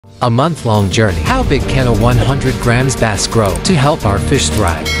A month-long journey. How big can a 100 grams bass grow to help our fish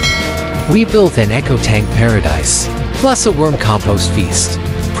thrive? We built an eco-tank paradise, plus a worm compost feast.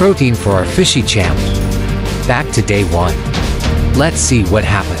 Protein for our fishy champ. Back to day 1. Let's see what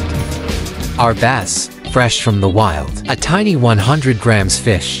happened. Our bass, fresh from the wild. A tiny 100 grams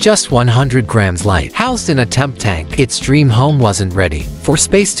fish, just 100 grams light, housed in a temp tank. Its dream home wasn't ready for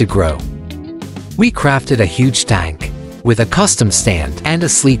space to grow. We crafted a huge tank with a custom stand and a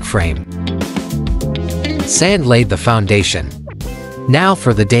sleek frame. Sand laid the foundation. Now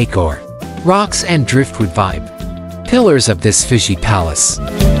for the decor. Rocks and driftwood vibe. Pillars of this fishy palace.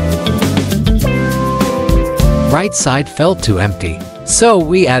 Right side felt too empty, so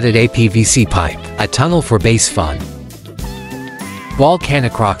we added a PVC pipe, a tunnel for base fun.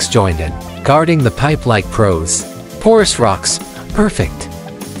 Volcanic rocks joined in, guarding the pipe like pros. Porous rocks, perfect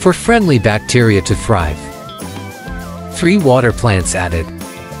for friendly bacteria to thrive. 3 water plants added.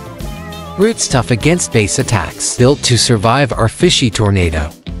 Roots tough against base attacks, built to survive our fishy tornado.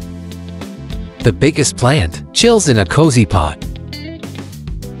 The biggest plant chills in a cozy pot.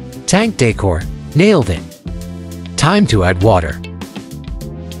 Tank decor, nailed it. Time to add water.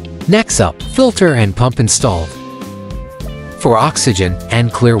 Next up, filter and pump installed. For oxygen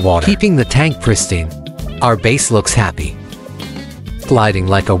and clear water, keeping the tank pristine. Our base looks happy. Gliding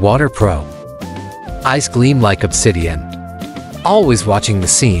like a water pro. Eyes gleam like obsidian. Always watching the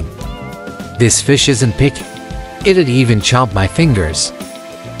scene. This fish isn't picky. It'd even chomp my fingers.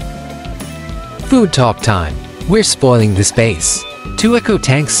 Food talk time. We're spoiling this base. 2 eco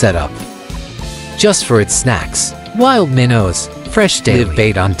tanks set up. Just for its snacks. Wild minnows, fresh daily live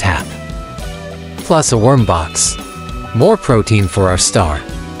bait on tap. Plus a worm box. More protein for our star.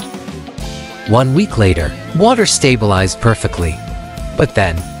 1 week later, water stabilized perfectly. But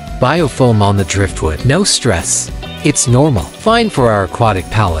then, biofilm on the driftwood. No stress. It's normal. Fine for our aquatic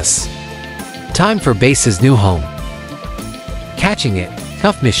palace. Time for base's new home. Catching it,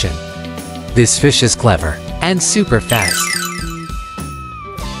 tough mission. This fish is clever and super fast.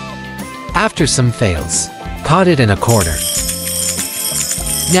 After some fails, caught it in a corner.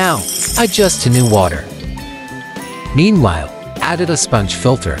 Now, adjust to new water. Meanwhile, added a sponge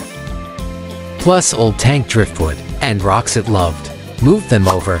filter. Plus old tank driftwood and rocks it loved. Moved them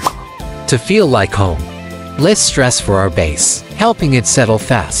over to feel like home. Less stress for our base, helping it settle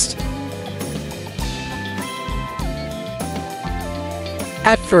fast.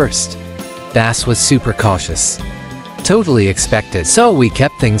 At first, bass was super cautious. Totally expected, so we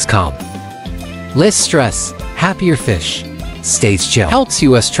kept things calm. Less stress, happier fish. Stays chill, helps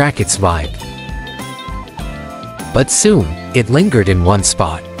us track its vibe. But soon, it lingered in one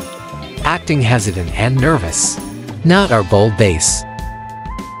spot. Acting hesitant and nervous. Not our bold base.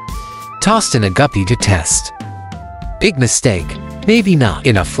 Tossed in a guppy to test. Big mistake, maybe not.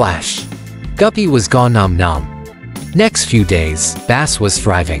 In a flash, guppy was gone nom nom. Next few days, bass was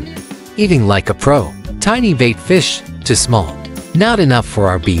thriving. Eating like a pro. Tiny bait fish, too small. Not enough for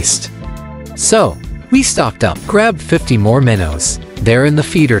our beast. So, we stocked up, grabbed 50 more minnows. They're in the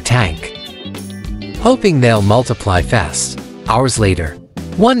feeder tank. Hoping they'll multiply fast. Hours later,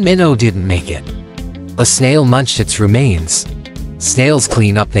 1 minnow didn't make it. A snail munched its remains. Snails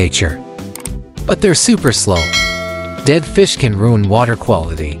clean up nature. But they're super slow. Dead fish can ruin water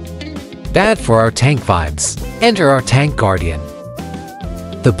quality. Bad for our tank vibes. Enter our tank guardian.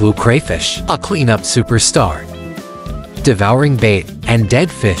 The blue crayfish, a cleanup superstar. Devouring bait and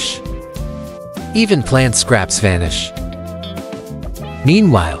dead fish. Even plant scraps vanish.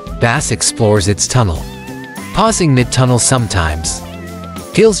 Meanwhile, bass explores its tunnel. Pausing mid-tunnel sometimes.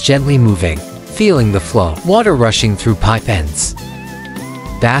 Gills gently moving, feeling the flow. Water rushing through pipe ends.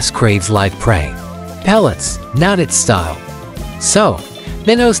 Bass craves live prey. Pellets, not its style. So,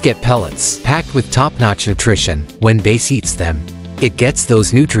 minnows get pellets, packed with top-notch nutrition. When base eats them, it gets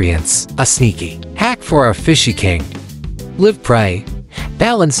those nutrients. A sneaky hack for our fishy king. Live prey,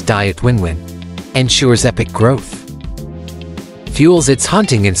 balanced diet win-win. Ensures epic growth. Fuels its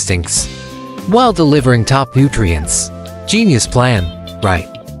hunting instincts, while delivering top nutrients. Genius plan, right?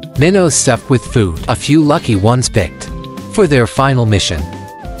 Minnows stuffed with food. A few lucky ones picked for their final mission.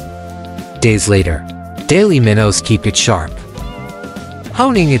 Days later, daily minnows keep it sharp.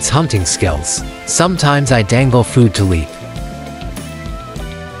 Honing its hunting skills. Sometimes I dangle food to leap.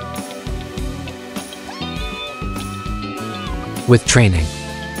 With training,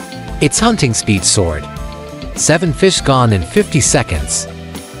 its hunting speed soared. 7 fish gone in 50 seconds.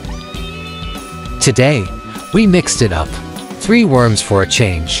 Today, we mixed it up. 3 worms for a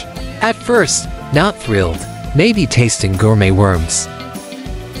change. At first, not thrilled, maybe tasting gourmet worms.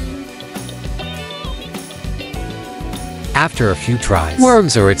 After a few tries,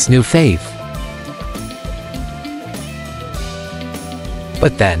 worms are its new fave.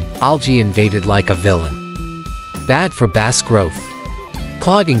 But then, algae invaded like a villain. Bad for bass growth.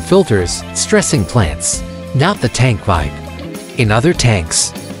 Clogging filters, stressing plants. Not the tank vibe. In other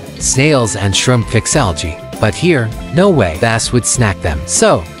tanks, snails and shrimp fix algae. But here, no way bass would snack them.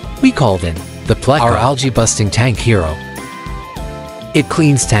 So, we called in the pleco, our algae-busting tank hero. It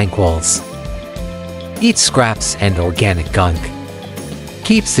cleans tank walls, eats scraps and organic gunk,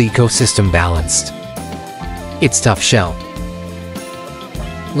 keeps the ecosystem balanced. Its tough shell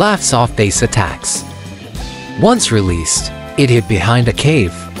laughs off base attacks. Once released, it hid behind a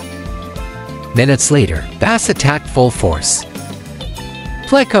cave. Minutes later, bass attacked full force.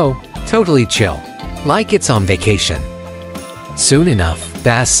 Pleco, totally chill, like it's on vacation. Soon enough,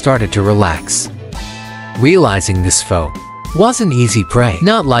 bass started to relax, realizing this foe wasn't easy prey,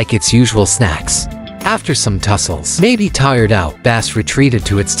 not like its usual snacks. After some tussles, maybe tired out, bass retreated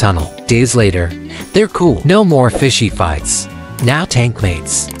to its tunnel. Days later, they're cool. No more fishy fights. Now tank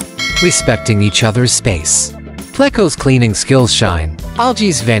mates, respecting each other's space. Pleco's cleaning skills shine.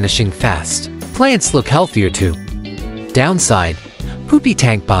 Algae's vanishing fast. Plants look healthier too. Downside, poopy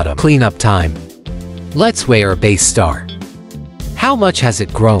tank bottom. Cleanup time. Let's weigh our base star. How much has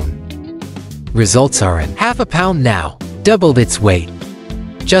it grown? Results are in. Half a pound now. Doubled its weight.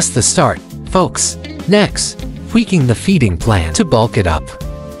 Just the start, folks. Next, tweaking the feeding plan to bulk it up.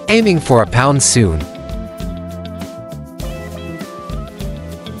 Aiming for a pound soon.